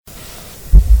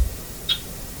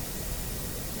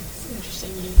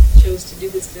chose to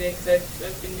do this today because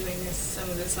I've been doing some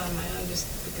of this on my own just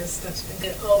because stuff's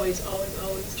been always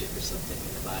triggers something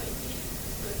in the body.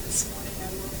 But this morning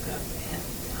I woke up and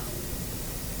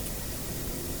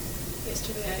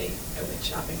yesterday I went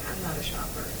shopping. I'm not a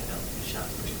shopper. I don't shop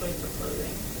particularly for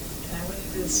clothing. And I went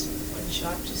into this one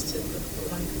shop just to look for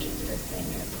one particular thing.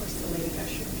 And of course the lady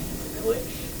ushered me into the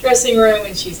dressing room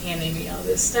and she's handing me all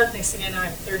this stuff. Next thing I know,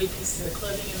 I have 30 pieces of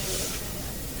clothing and everything.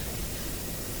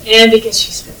 And because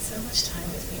she spent so much time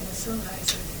with me, it was so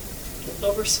nice. I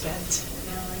overspent.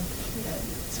 And now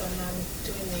I'm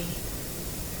doing the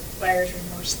buyer's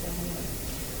remorse thing. And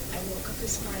I woke up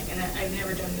this morning, and I've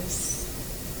never done this.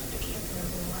 I can't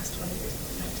remember the last 20 years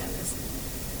when I've done this.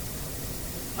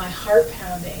 My heart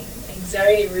pounding,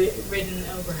 anxiety ridden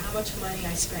over how much money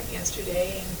I spent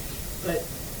yesterday, but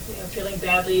feeling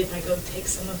badly if I go take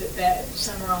some of it back,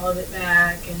 some or all of it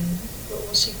back, and what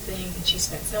will she think? And she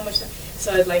spent so much time.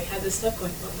 So I'd had this stuff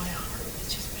going, but my heart was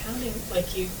just pounding,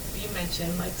 like you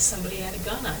mentioned, like somebody had a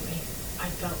gun on me. I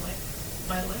felt like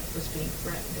my life was being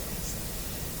threatened.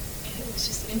 And it was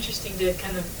just interesting to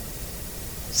kind of,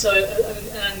 so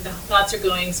and the thoughts are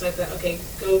going, so I thought, okay,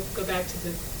 go back to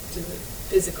the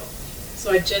physical. So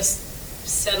I just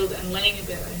settled, and laying in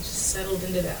bed, I just settled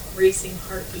into that racing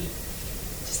heartbeat.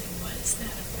 Just saying, what is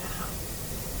that about?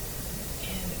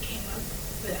 And it came up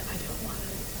that I don't want to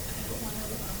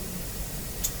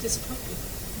disappoint people.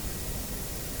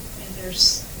 And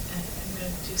I'm going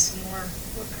to do some more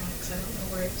work on it because I don't know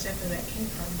where exactly that came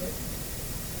from, but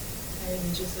I had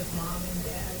images of mom and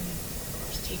dad and of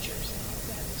course teachers and all of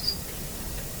that was coming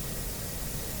up.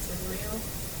 It's a real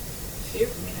fear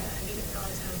for me. I didn't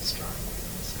realize how strong it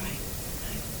was. Right.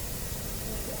 I'm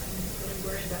really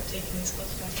worried about taking these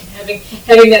clothes back and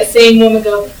having that same woman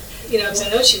go, because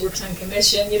I know she works on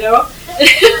commission, and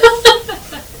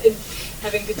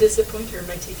having to disappoint her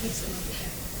by taking some of it back.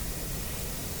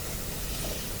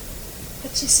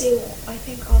 But you see, I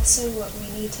think also what we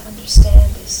need to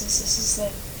understand is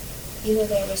that,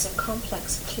 there was a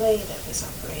complex play that was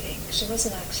operating. She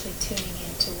wasn't actually tuning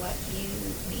into what you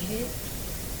needed.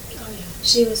 Oh, yeah.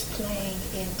 She was playing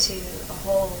into a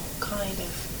whole kind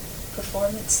of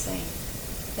performance thing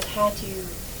that had you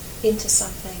into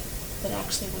something that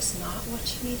actually was not what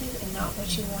you needed and not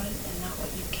what you wanted and not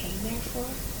what you came there for.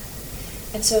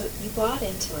 And so you bought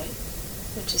into it,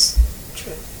 which is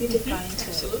true. You did buy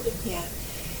into absolutely. It. Yeah.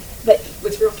 But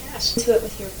with real cash. Into it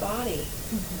with your body.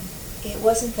 Mm-hmm. It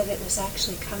wasn't that it was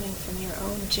actually coming from your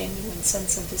own genuine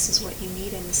sense of this is what you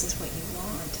need and this is what you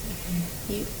want.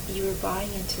 Mm-hmm. You were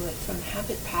buying into it from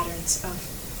habit patterns of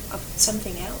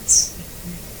something else.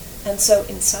 Mm-hmm. And so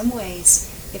in some ways,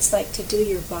 it's like to do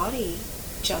your body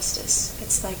justice.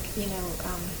 It's like,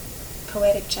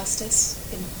 poetic justice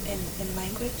in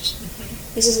language.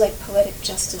 Mm-hmm. This is like poetic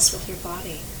justice with your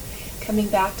body. Coming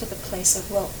back to the place of,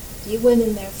 you went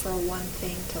in there for one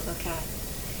thing to look at.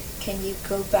 Can you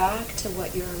go back to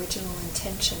what your original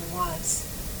intention was?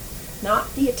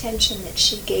 Not the attention that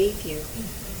she gave you,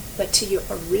 mm-hmm. but to your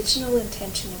original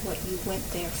intention of what you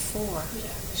went there for.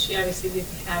 Yeah, she obviously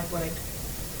didn't have what I'd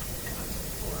gone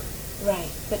for. Right,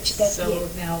 but that's so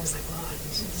now it was like, I need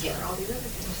to start all these other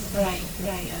things. Right,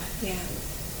 yeah.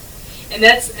 And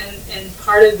that's and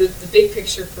part of the big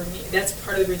picture for me. That's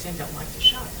part of the reason I don't like to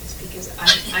shop is because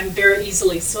I'm very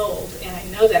easily sold, and I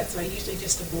know that, so I usually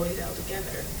just avoid it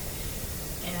altogether.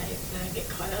 And then I get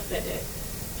caught up at it,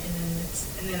 and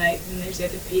then there's the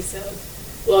other piece of,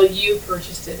 you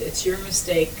purchased it, it's your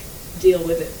mistake, deal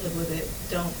with it, live with it,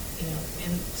 don't,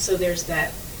 and so there's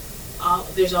that,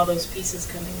 there's all those pieces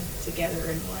coming together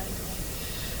in one, going,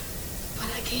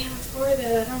 but I can't afford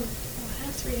that, I don't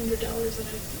have $300 that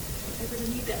I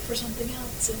really need that for something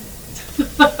else, and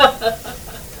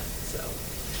so,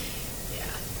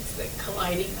 yeah, it's the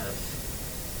colliding of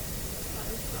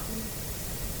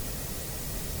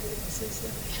weaknesses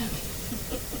that I have.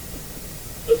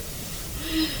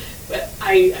 But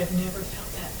I've never felt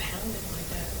that pounding like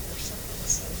that or something.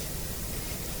 So.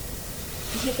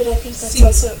 Yeah, but I think that's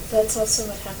also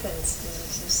what happens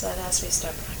is that as we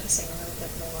start practicing a little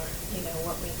bit more,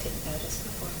 what we didn't notice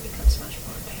before becomes much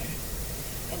more apparent.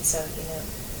 And so,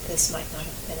 this might not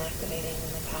have been activating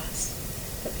in the past,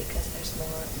 but because there's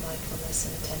more mindfulness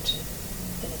and attention,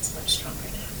 then it's much stronger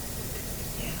now.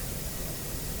 Yeah.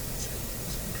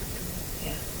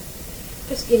 Yeah.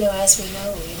 But, as we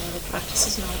know, the practice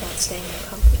is not about staying in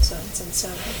comfort zones.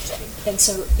 And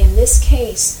so in this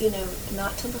case,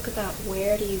 not to look about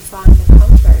where do you find the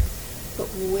comfort,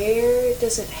 but where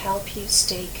does it help you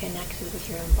stay connected with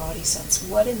your own body sense?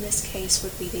 What in this case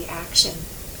would be the action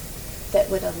that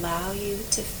would allow you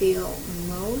to feel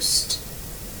most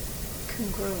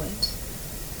congruent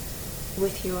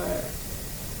with your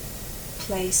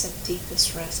place of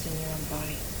deepest rest in your own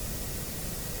body.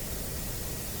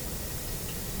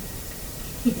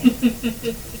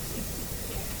 Yeah.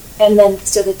 And then,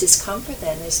 so the discomfort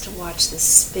then is to watch the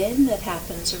spin that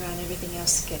happens around everything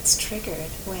else that gets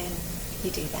triggered when you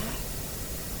do that.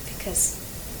 Because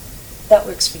that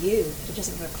works for you, but it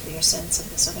doesn't work for your sense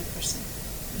of this other person.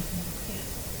 Mm-hmm. Yeah.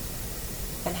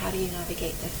 And how do you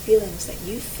navigate the feelings that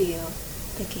you feel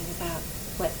thinking about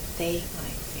what they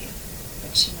might feel,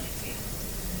 what she might feel?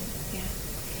 Yeah.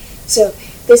 So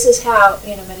this is how,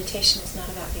 meditation is not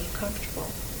about being comfortable,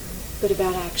 but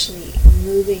about actually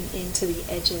moving into the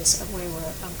edges of where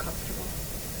we're uncomfortable.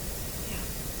 Yeah.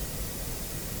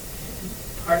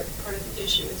 Part of the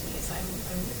issue with me is I'm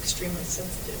extremely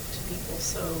sensitive to people.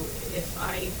 So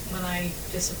when I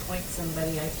disappoint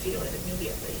somebody, I feel it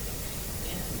immediately,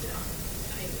 and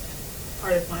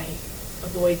part of my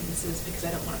avoidance is because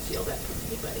I don't want to feel that from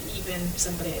anybody, even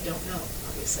somebody I don't know.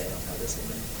 Obviously, I don't know this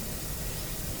woman,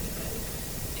 anybody,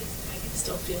 but I can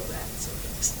still feel that. So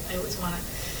I always want to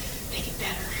make it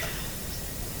better.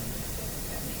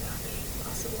 That may not be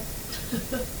possible.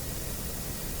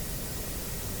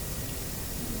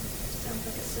 Sounds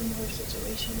like a similar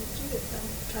situation with Judith. I'm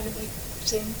trying to make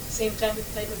same type of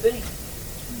thing.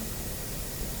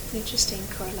 Interesting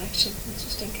correlation,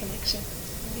 interesting connection.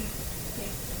 Yeah.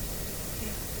 Yeah.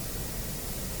 Yeah.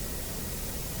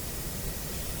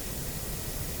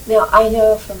 Now, I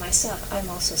know for myself, I'm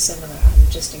also similar.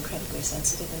 I'm just incredibly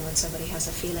sensitive, and when somebody has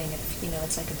a feeling,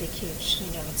 it's like a big, huge,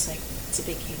 it's a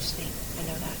big, huge thing. I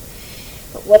know that.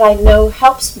 But what I know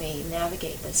helps me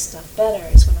navigate this stuff better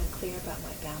is when I'm clear about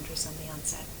my boundaries on the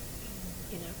onset.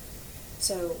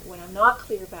 So when I'm not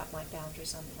clear about my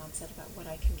boundaries on the onset, about what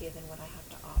I can give and what I have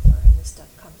to offer, and this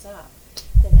stuff comes up,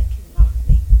 then it can knock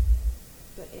me.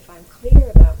 But if I'm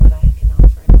clear about what I can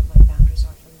offer and what my boundaries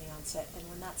are from the onset, then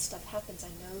when that stuff happens,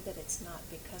 I know that it's not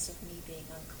because of me being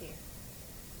unclear.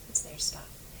 It's their stuff.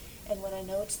 And when I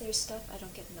know it's their stuff, I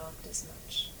don't get knocked as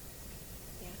much.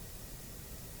 Yeah?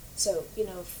 So,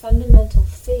 fundamental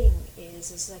thing is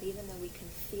that even though we can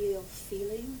feel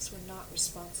feelings, we're not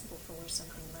responsible for where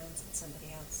something lands in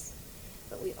somebody else.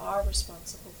 But we are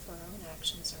responsible for our own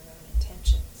actions, our own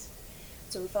intentions.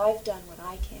 So if I've done what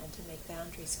I can to make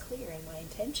boundaries clear and my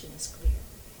intention is clear,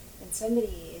 and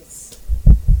somebody is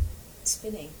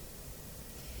spinning,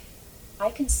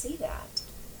 I can see that,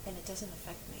 and it doesn't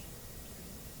affect me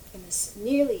in this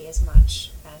nearly as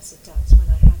much as it does when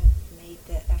I haven't made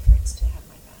the efforts to have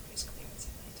my boundaries clear and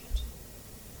set my intention.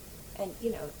 And,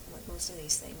 like most of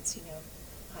these things,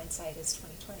 hindsight is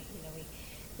 20/20.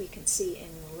 We can see in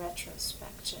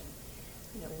retrospection,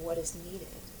 what is needed.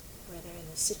 Whether in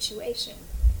the situation,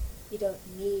 you don't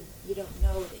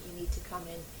know that you need to come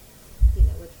in,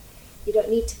 you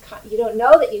don't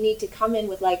know that you need to come in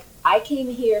with I came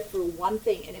here for one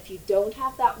thing, and if you don't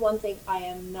have that one thing, I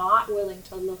am not willing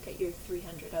to look at your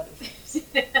 300 other things.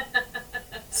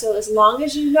 So as long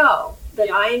as you know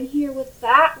that I am here with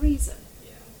that reason,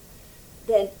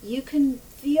 then you can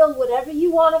feel whatever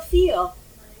you want to feel.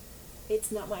 Right.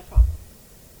 It's not my problem.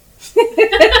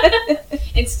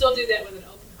 And still do that with an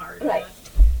open heart. Right.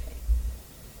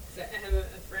 So I have a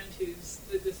friend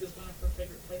this is one of her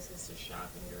favorite places to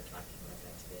shop, and we were talking about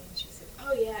that today, and she said,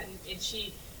 oh yeah, and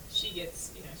she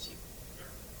gets,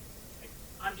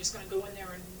 I'm just going to go in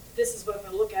there and this is what I'm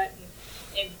going to look at,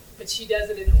 but she does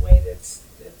it in a way that's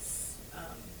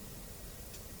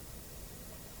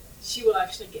she will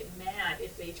actually get mad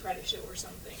if they try to show her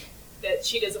something that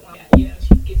she doesn't want to,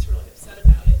 she gets really upset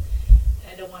about it,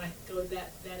 and I don't want to go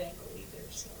that angle either,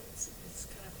 so it's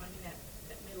kind of finding that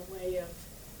middle way of,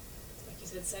 like you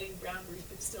said, setting boundaries,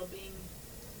 but still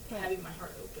having my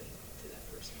heart open to that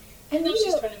person. And then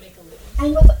she's trying to make a living.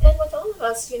 And with all of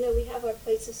us, we have our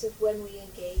places of when we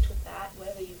engage with that,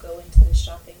 whether you go into the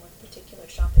shopping with particular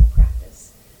shopping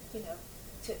practice,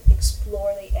 to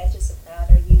explore the edges of that,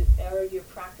 or your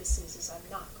practices is I'm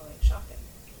not going shopping.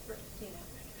 Right.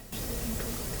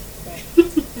 Right.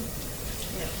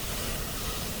 Yeah.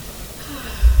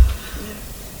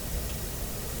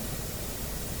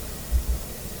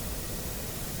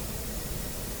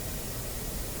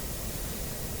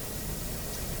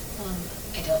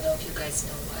 I don't know if you guys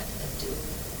know what a doula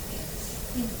is.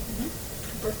 Mm-hmm.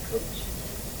 Birth coach.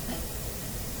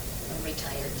 I'm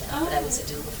retired now, but I was a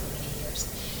doula for many years.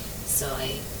 So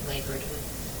I labored with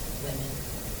women,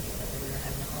 whether we were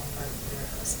having a home birth or a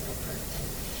hospital birth, and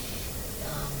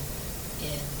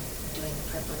in doing the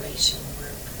preparation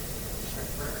work for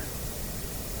birth,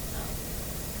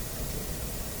 I did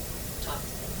talk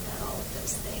to them about all of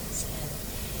those things, and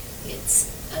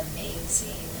it's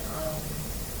amazing.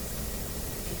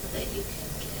 that you can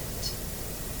get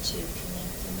to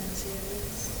connect in those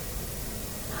areas.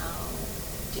 How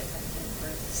different the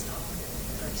births are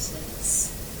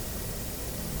versus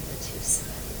the two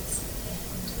sides.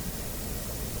 And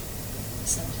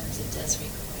sometimes it does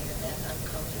require that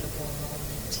uncomfortable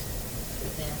moment for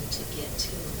them to get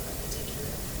to a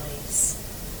particular place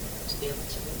to be able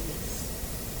to release.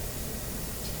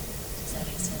 Does that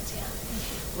make sense? Yeah.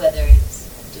 Whether it's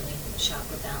doing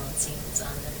chakra balancings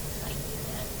on them, finding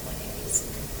that one area is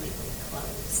completely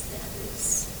closed, that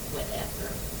is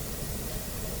whatever, that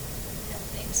they have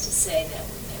things to say that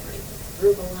we never even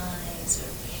verbalize,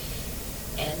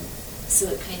 and so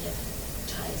it kind of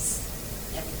ties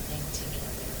everything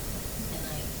together. And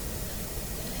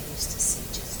I used to see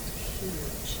just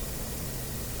huge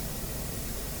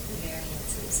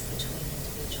variances between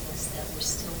individuals that were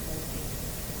still holding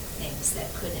things that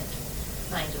couldn't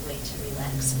find a way to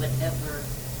relax, whatever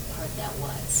part that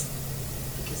was.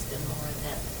 Because the more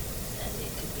that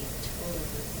it could be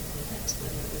totally relaxed,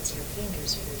 whether it was your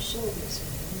fingers or your shoulders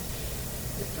or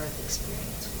the birth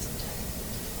experience was entirely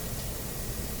different.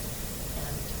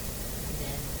 And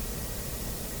then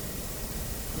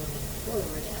moving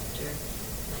forward after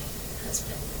my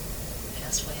husband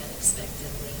passed away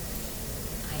unexpectedly,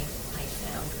 I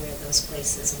found where those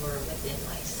places were within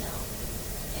myself,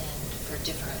 and for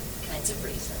different kinds of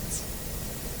reasons.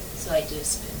 So I do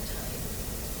spend time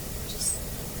just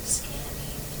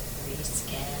scanning and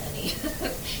re-scanning.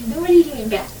 And what are you doing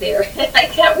back there?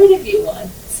 I got rid of you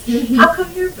once. How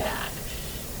come you're back?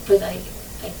 But I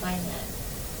find that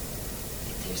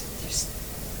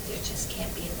there just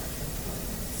can't be enough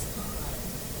importance on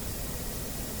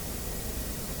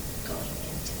going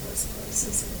into those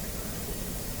places in your body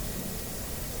and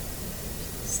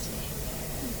staying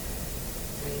there,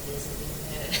 revisiting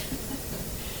it,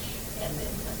 and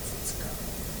then once it's gone,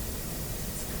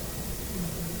 it's gone.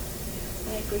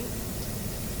 I agree.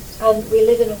 We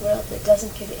live in a world that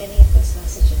doesn't give any of those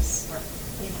messages. Right.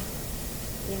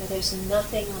 You know, there's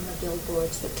nothing on the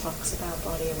billboards that talks about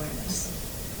body awareness.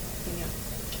 You know,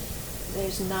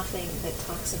 there's nothing that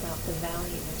talks about the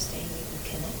value of staying even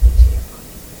connected to your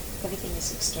body. Everything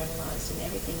is externalized and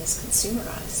everything is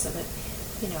consumerized, so that,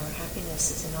 you know, our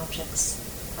happiness is in objects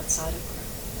outside of our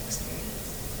experience.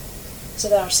 So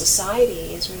that our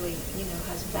society is really, you know,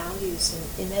 has values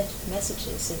and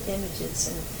messages and images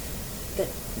and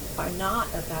that are not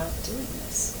about doing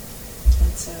this.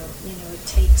 And so, you know, it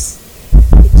takes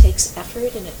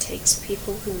effort, and it takes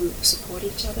people who support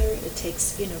each other. It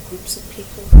takes, you know, groups of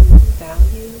people who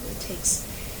value. It takes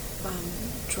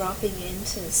dropping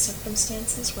into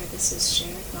circumstances where this is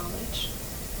shared knowledge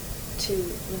to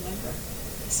remember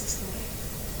this is the way.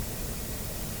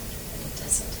 And it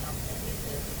doesn't help that we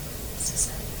live in a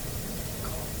society where the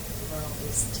goal of the world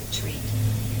is to treat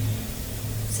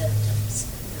symptoms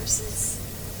versus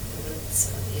the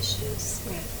roots of issues.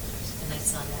 Right. And I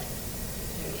saw that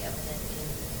very evident in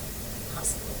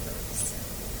hospital births,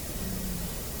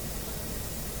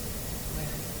 where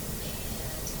they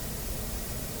had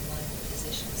one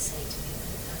physician say to me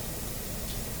one time,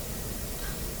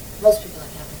 most people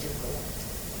that have to do the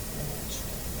natural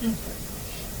birth.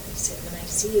 He said, when I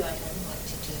see you, I don't know what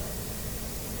to do,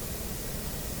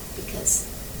 because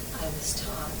I was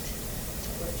taught to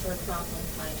look for a problem,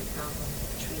 find a problem,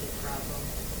 treat a problem,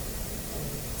 and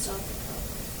solve the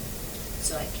problem.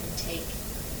 So I can take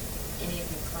any of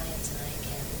your clients and I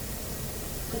can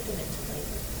put them into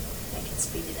labor. I can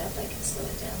speed it up, I can slow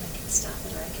it down, I can stop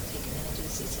it, or I can take them in and do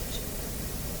a C-section.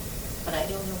 But I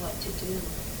don't know what to do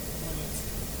when it's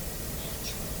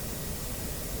natural.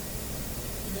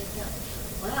 And I thought,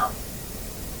 wow,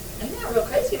 I'm not real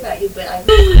crazy about you, but I'd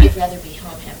rather be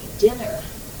home having dinner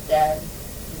than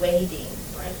waiting,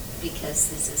 right?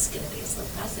 Because this is going to be a slow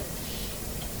process.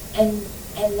 And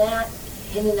that,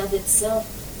 in and of itself,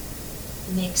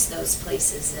 makes those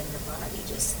places in the body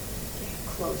just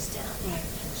close down and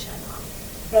shut off.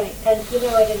 Right, and you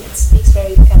know, and it speaks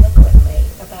very eloquently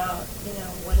about, you know,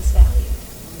 what is valued.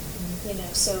 Mm-hmm. You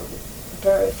know, so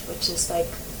birth, which is like,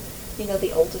 you know,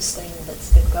 the oldest thing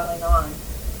that's been going on,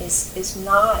 is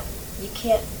not, you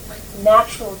can't,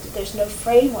 natural, there's no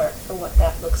framework for what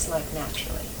that looks like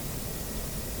naturally.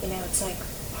 You know, it's like,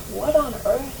 what on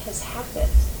earth has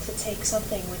happened to take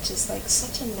something which is like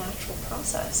such a natural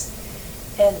process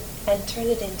and turn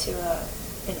it into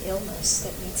an illness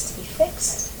that needs to be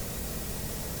fixed,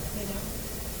 you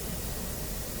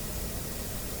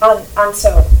know? And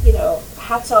so, you know,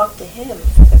 hats off to him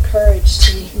for the courage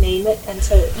to name it and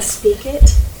to speak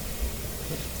it.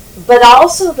 But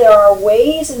also there are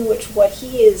ways in which what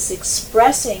he is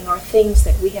expressing are things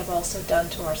that we have also done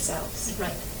to ourselves.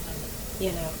 Right.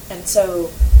 And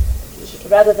so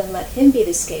rather than let him be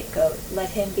the scapegoat, let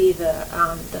him be the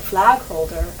flag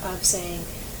holder of saying,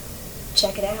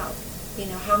 check it out.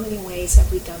 How many ways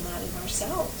have we done that in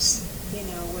ourselves?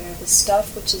 Where the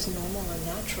stuff which is normal and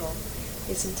natural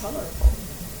is intolerable.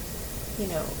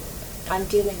 I'm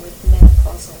dealing with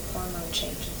menopausal hormone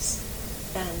changes,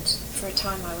 and for a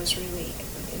time I was really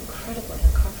incredibly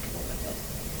uncomfortable with it.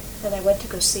 And I went to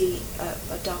go see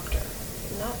a doctor.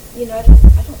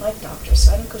 I don't like doctors,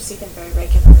 so I don't go see them very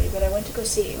regularly, but I went to go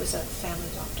see, it was a family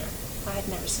doctor. I had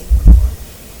never seen him before.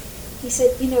 He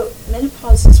said,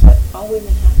 menopause is what all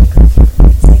women have to go through.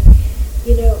 It's like,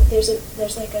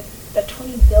 there's like a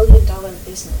 $20 billion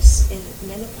business in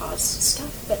menopause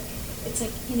stuff, but it's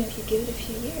like, if you give it a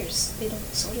few years, it'll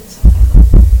sort itself out.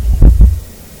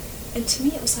 And to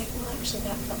me, it was like, well, actually,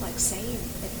 that felt like sane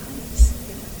advice.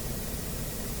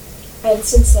 And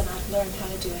since then, I've learned how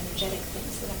to do energetic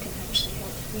things that I can actually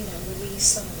help, release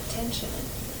some of the tension and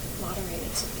moderate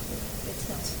it so it's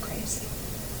not so crazy.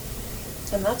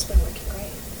 And that's been working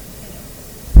great.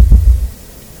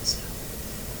 So,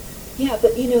 yeah,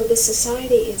 but the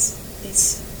society is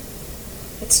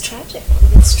it's tragic.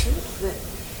 It's true that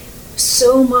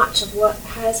so much of what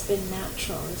has been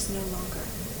natural is no longer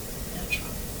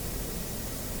natural.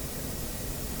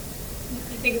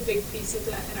 I think a big piece of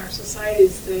that in our society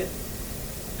is that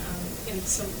in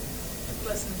some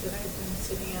lessons that I've been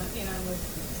sitting out, with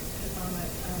Amma,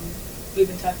 we've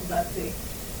been talking about the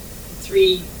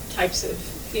three types of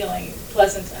feeling: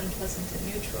 pleasant, unpleasant, and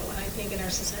neutral. And I think in our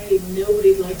society,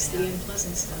 nobody likes the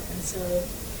unpleasant stuff. And so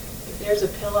if there's a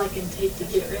pill I can take to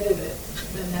get rid of it,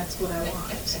 then that's what I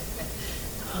want.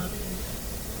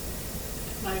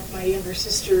 My younger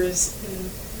sister is in the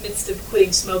midst of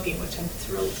quitting smoking, which I'm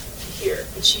thrilled to hear.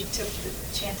 But she took the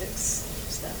Chantix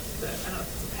stuff, I don't know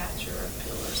if it's a patch or a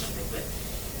pill or something,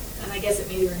 and I guess it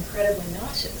made her incredibly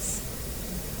nauseous.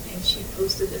 And she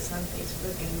posted this on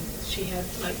Facebook, and she had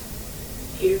like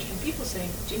 8 or 10 people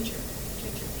saying, ginger,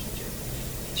 ginger, ginger.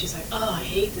 And she's like, oh, I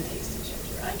hate the taste of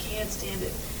ginger. I can't stand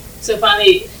it. So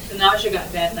finally, the nausea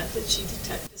got bad enough that she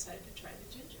decided to try the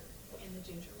ginger, and the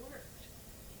ginger worked.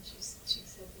 And she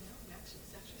said, it's actually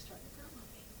starting to grow on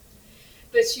me.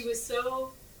 But she was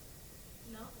so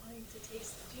not wanting to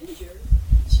taste the ginger,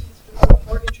 she was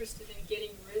more interested in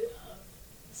getting rid of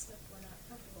the stuff we're not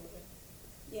comfortable with.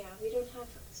 Yeah, we don't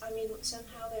have,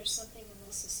 somehow there's something in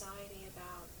this society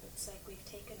about, it's like we've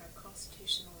taken our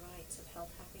constitutional rights of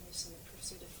health, happiness, and the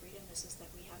pursuit of freedom. This is that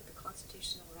we have the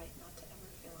constitutional right not to ever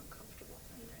feel uncomfortable.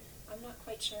 Right. I'm not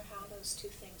quite sure how those two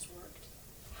things worked,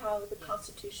 how the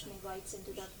constitutional rights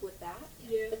ended up with that,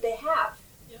 but they have.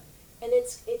 Yeah. And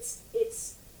it's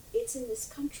in this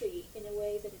country in a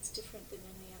way that it's different than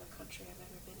any other country I've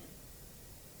ever been in.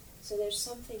 So there's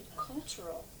something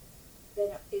cultural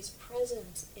that is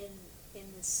present in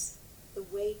this, the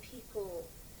way people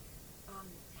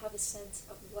have a sense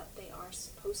of what they are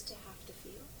supposed to have to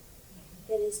feel,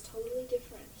 that is totally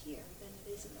different here than it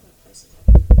is in other places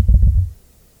I've ever been.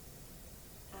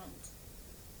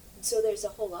 And so there's a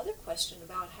whole other question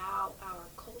about how our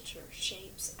culture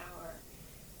shapes our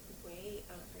way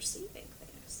of perceiving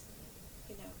things,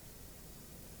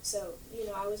 So,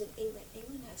 I was in England.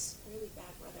 England has really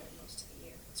bad weather most of the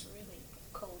year. It's really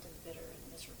cold and bitter and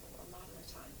miserable a lot of the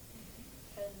time.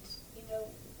 And,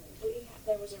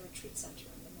 there was a retreat center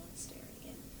in the monastery,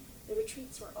 and the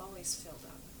retreats were always filled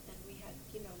up. And we had,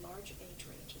 large age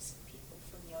ranges of people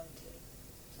from young to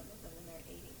some of them in their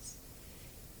 80s.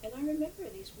 And I remember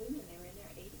these women, they were in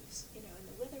their 80s, and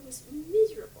the weather was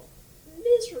miserable,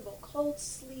 cold,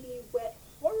 sleety, wet,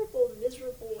 horrible,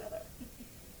 miserable weather.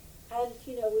 And,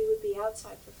 we would be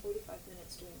outside for 45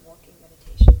 minutes doing walking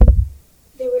meditation.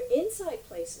 They were inside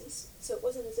places, so it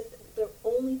wasn't as if the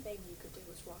only thing you could do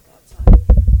was walk outside.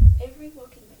 Every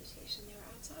walking meditation, they were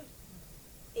outside.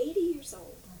 80 years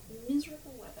old,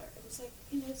 miserable weather. It was like,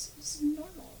 it's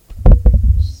normal.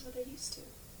 It's just what they're used to,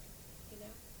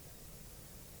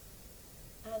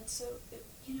 And so,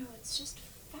 it's just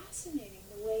fascinating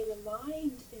the way the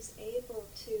mind is able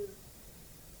to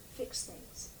fix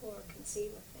things or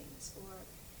conceive of things, or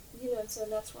so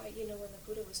that's why when the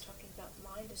Buddha was talking about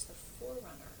mind as the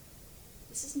forerunner,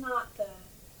 this is not the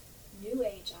New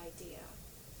Age idea,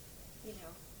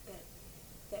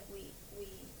 that we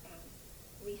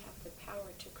have the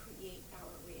power to create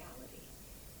our reality,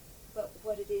 but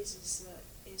what it is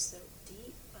the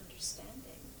deep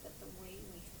understanding that the way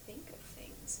we think of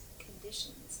things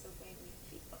conditions the way we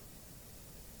feel,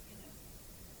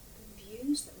 the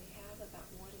views that we have about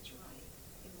what is right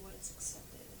and what is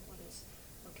accepted and what is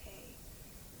okay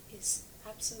is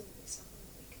absolutely something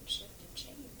that we can shift and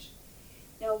change.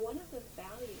 Now, one of the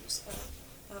values of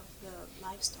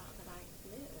lifestyle that I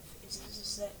live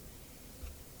is that,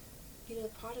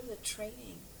 part of the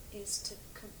training is to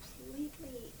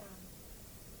completely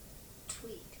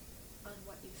tweak on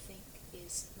what you think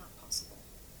is not possible,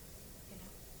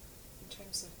 in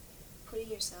terms of putting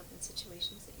yourself in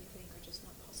situations that you think are just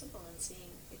not possible and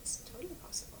seeing it's totally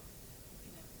possible,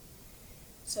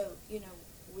 So,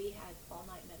 we had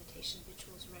all-night meditation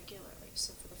rituals regularly.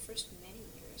 So for the first many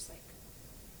years, like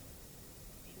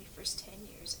maybe first 10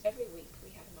 years, every week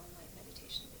we had an all-night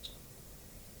meditation vigil.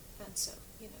 And so,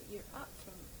 you're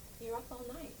up all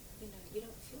night. You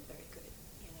don't feel very good,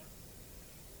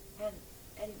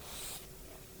 And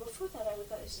before that, I would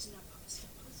thought it's just not possible.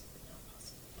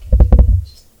 Can't do that.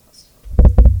 It's just not possible.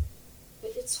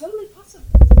 But it's totally possible.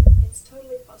 It's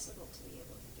totally possible to be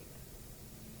able to do that.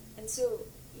 And so,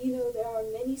 there are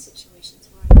many situations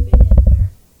where I've been in where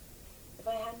if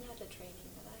I hadn't had the training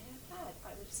that I have had,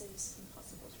 I would say this is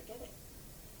impossible, forget it.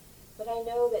 But I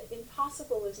know that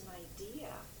impossible is an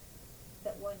idea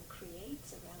that one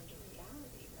creates around a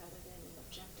reality rather than an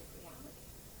objective reality.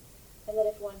 And that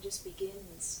if one just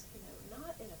begins,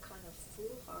 not in a kind of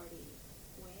foolhardy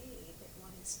way, that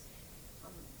one is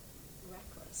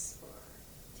reckless or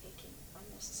taking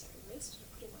unnecessary risks or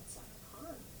putting oneself in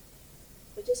harm,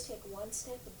 but just take one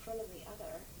step in front of the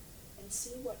other and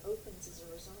see what opens as a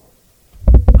result.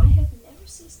 I have never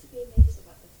ceased to be amazed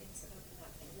about the things that open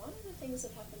up. And one of the things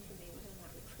that happened for me was in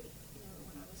that retreat,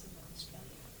 when I was in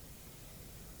Australia.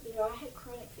 I had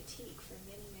chronic fatigue for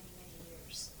many, many, many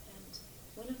years. And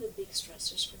one of the big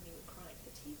stressors for me with chronic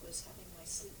fatigue was having my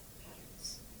sleep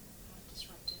patterns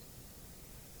disrupted.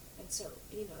 And so,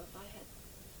 if I had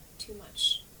too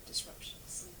much disruption of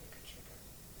sleep, it could trigger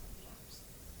relapse.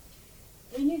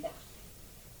 And I knew that.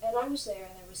 And I was there,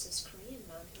 and there was this Korean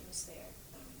nun who was there.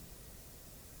 I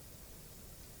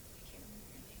can't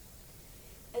remember her name.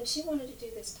 And she wanted to do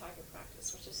this tiger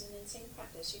practice, which is an insane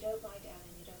practice. You don't lie down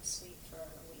and you don't sleep for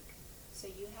a week. So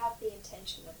you have the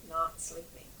intention of not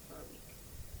sleeping for a week.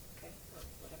 Okay? Or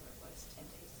whatever it was, 10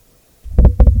 days or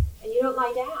whatever. And you don't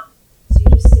lie down. So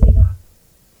you're just sitting up.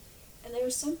 And there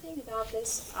was something about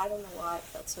this, I don't know why it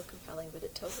felt so compelling, but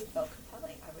it totally felt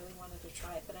compelling. I really wanted to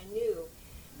try it, but I knew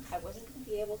I wasn't going to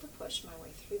be able to push my way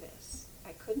through this.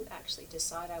 I couldn't actually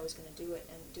decide I was going to do it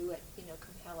and do it,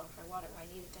 come hell or high water. I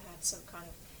needed to have some kind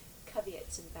of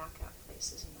caveats and backup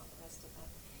places and all the rest of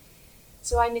that.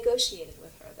 So I negotiated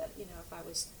with her that, if I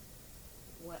was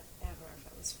whatever, if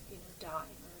I was,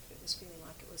 dying or if it was feeling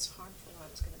like it was harmful, I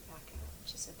was going to back out. And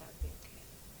she said that would be okay.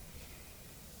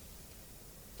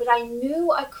 But I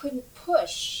knew I couldn't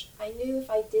push. I knew if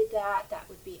I did that, that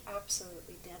would be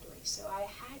absolutely deadly. So I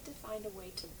had to find a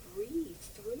way to breathe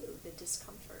through the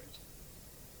discomfort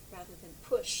rather than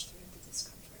push through the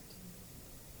discomfort.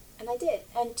 And I did.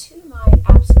 And to my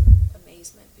absolute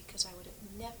amazement, because I would have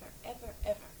never, ever,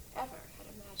 ever, ever had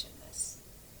imagined this,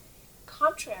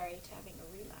 contrary to having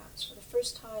a relapse, for the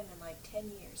first time in like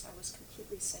 10 years, I was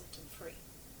completely symptom-free.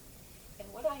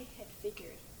 And what I had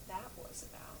figured that was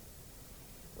about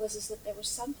was that there was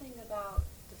something about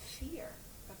the fear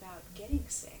about getting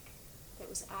sick that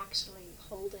was actually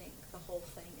holding the whole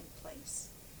thing in place.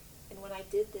 And when I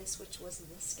did this, which was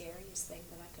the scariest thing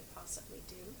that I could possibly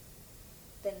do,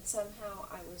 then somehow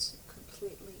I was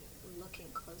completely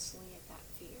looking closely at that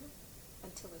fear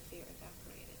until the fear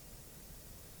evaporated.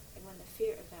 And when the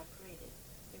fear evaporated,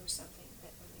 there was something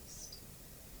that released.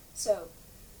 So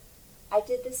I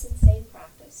did this insane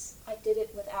practice. I did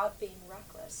it without being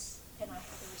reckless. And I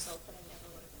had a result that I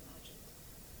never would have imagined.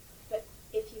 But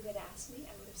if you had asked me,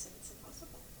 I would have said it's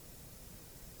impossible.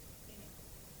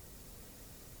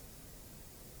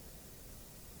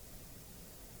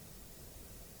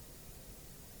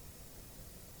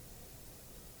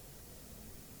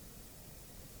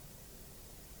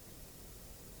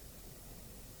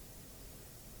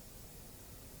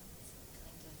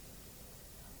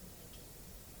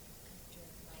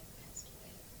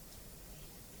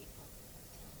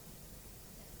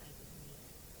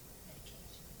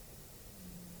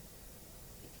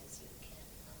 Because you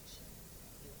can't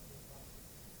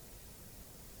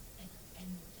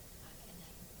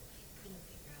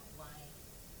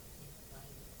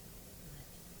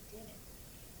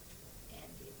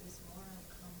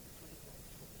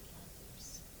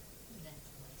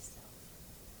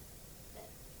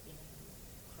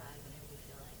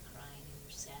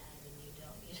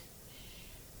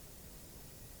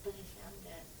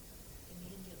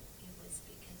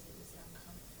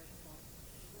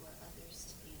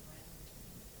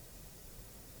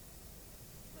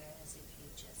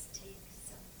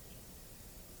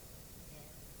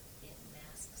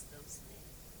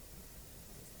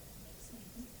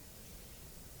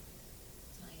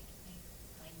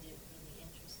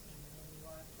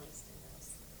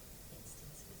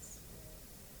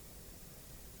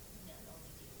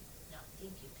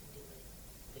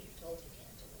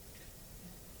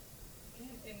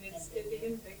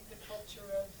the culture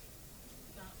of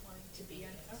not wanting to be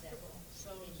uncomfortable. So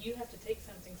you have to take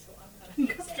something so I'm not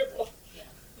uncomfortable. Yeah.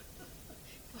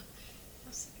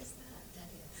 How sick is that? That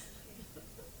is.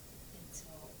 And so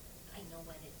I know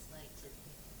what it's like to,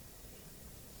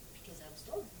 because I was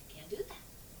told, you can't do that.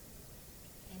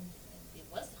 And it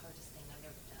was the hardest thing I've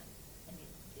ever done. I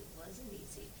mean, it wasn't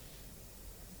easy.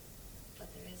 But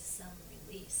there is some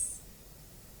release,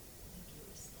 like you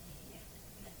were saying,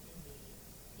 in the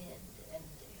end. And,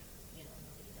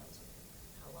 nobody knows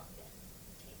how long that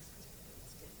takes because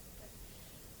everybody's different. But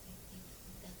I think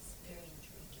that's very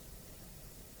intriguing.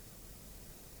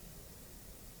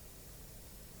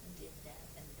 Did that,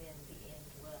 and then the end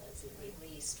was it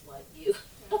released what you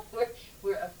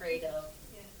were afraid of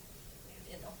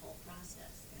in the whole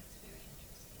process. That's very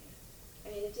interesting.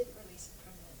 I mean, it didn't release it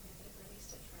permanently, but it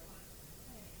released it for a while.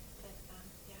 But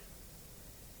yeah.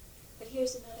 But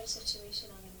here's another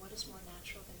situation. I mean, what is more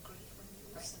natural than grief when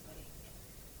you lose somebody?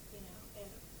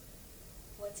 And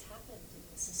what's happened in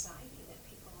the society that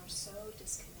people are so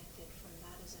disconnected from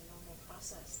that as a normal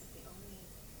process that the only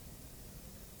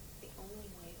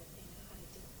way that they know how to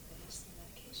deal with it is through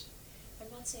medication. I'm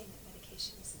not saying that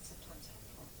medication isn't sometimes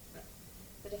helpful,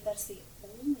 but if that's the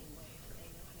only way that they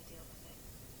know how to deal with it,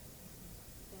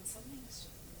 then something's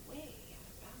way out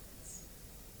of balance.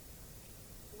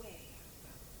 Way out of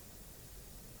balance.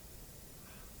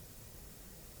 Wow.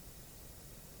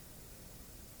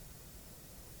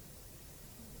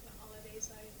 The holidays,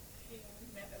 I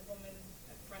met a woman,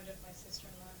 a friend of my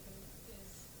sister-in-law, who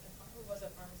was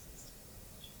a pharmacist.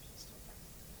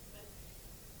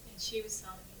 And she was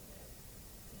telling me that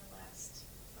in the last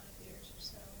 5 years or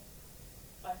so,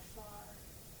 by far,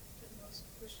 the most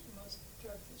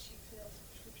drugs that she fills,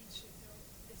 prescriptions she fills,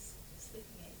 is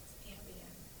sleeping aids,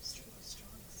 Ambien, most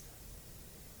strong stuff.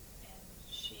 And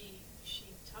she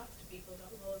talks to people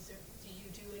about, well, do you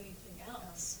do anything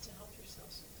else to help yourself?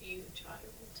 So do you try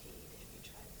herbal tea? Have you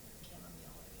tried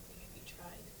chamomile or anything? Have you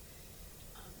tried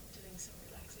doing some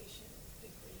relaxation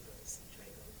before you go to sleep, try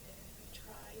to go to bed? Have you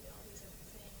tried all these other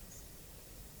things?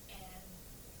 And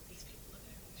these people look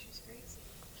at her like she's crazy.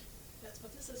 That's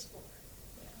what this is for.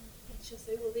 And she'll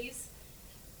say, well,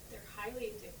 they're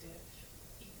highly addictive.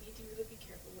 You need to really be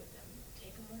careful with them.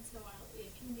 Take them once in a while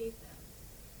if you need them.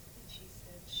 And she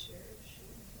said, sure, shoot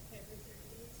me. Every 30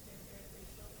 days they're there to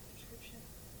refill the prescription.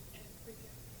 Every 30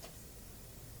 days.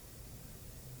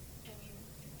 I mean,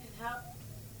 and how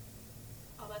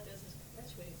all that does is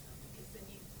perpetuate itself, because then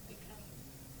you become,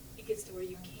 it gets to where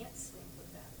you can't sleep with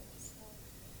that. So, I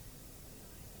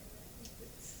think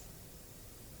it's...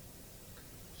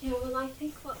 Yeah, well, I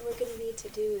think what we're going to need to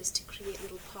do is to create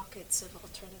little pockets of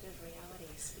alternative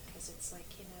realities, because it's like,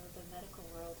 the medical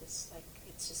world is like,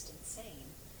 it's just insane.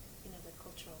 The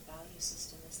cultural value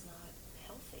system is not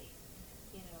healthy,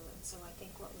 and so I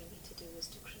think what we need to do is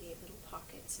to create little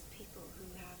pockets of people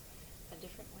who have a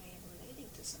different way of relating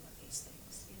to some of these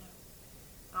things,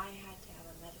 I had to have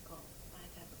a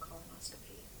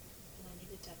colonoscopy, and I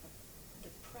needed to have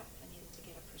the prep, I needed to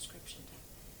get a prescription done.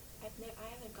 I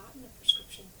haven't gotten a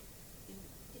prescription in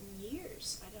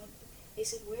years. They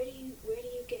said, where do you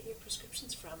get your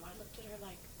prescriptions from? I looked at her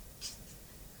like,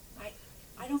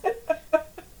 I don't,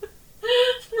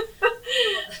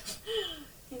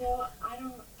 I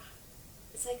don't,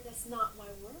 it's like, that's not my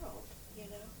world,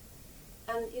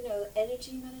 And,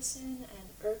 energy medicine and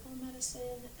herbal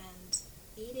medicine and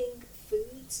eating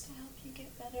foods to help you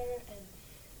get better and,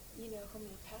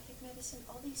 homeopathic medicine,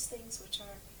 all these things which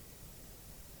are,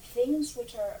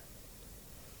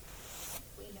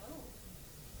 we know.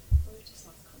 We've just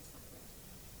lost contact with.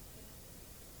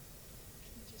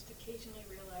 Just occasionally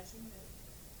realizing that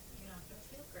you're not going to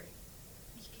feel great.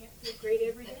 You can't feel great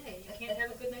every day. You can't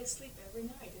have a good night's sleep every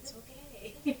night. It's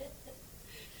okay.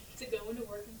 To go into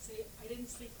work and say, I didn't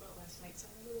sleep well last night, so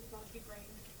I'm a little groggy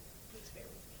brained. Please bear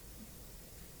with me.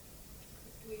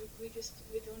 We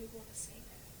don't even want to say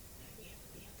that. We have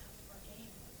to be on top of our game.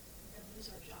 We're going to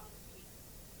lose our job if we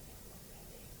have one bad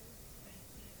day. Right.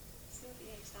 Yeah. So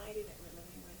the anxiety that we're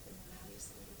living with and the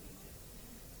values that we're living with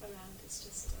around is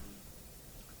just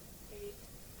very,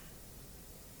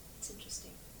 it's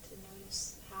interesting to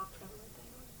notice how prevalent they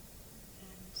are.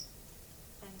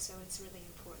 And so it's really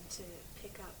important to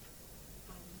pick up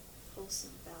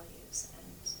wholesome values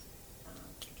and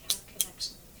have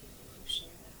connection with people who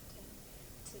share that, and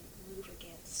to move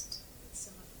against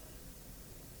some of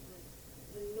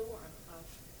the norm of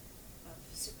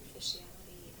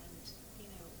superficiality and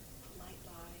polite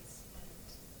lies and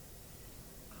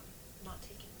not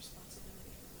taking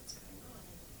responsibility for what's going on,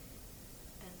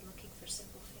 and looking for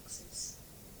simple fixes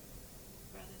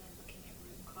rather than looking at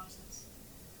root causes.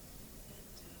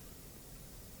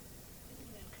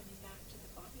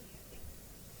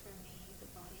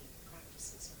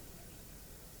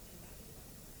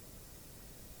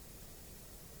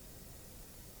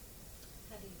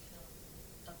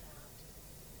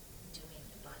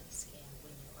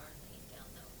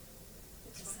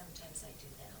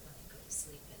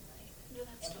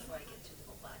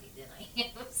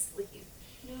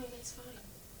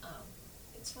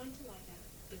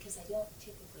 because I don't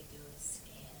typically do a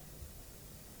scan,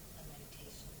 a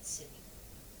meditation sitting,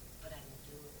 but I will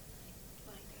do it when I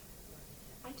Lying down. work.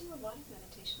 I do a lot of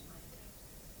meditation lying down.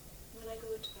 When I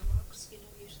go into the rocks,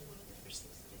 usually one of the first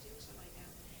things that I do is I lie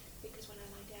down. Because when I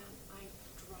lie down, I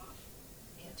drop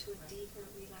into a deeper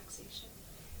relaxation.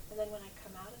 And then when I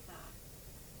come out of that,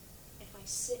 if I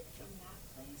sit from that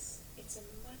place, it's a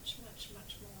much, much,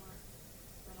 much more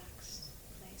relaxed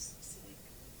place sitting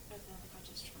than if I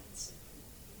just try and sit from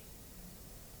the beginning.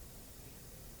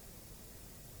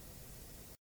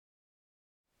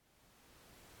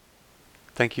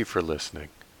 Thank you for listening.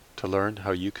 To learn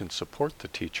how you can support the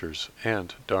teachers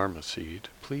and Dharma Seed,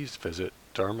 please visit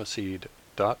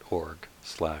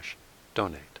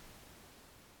dharmaseed.org/donate.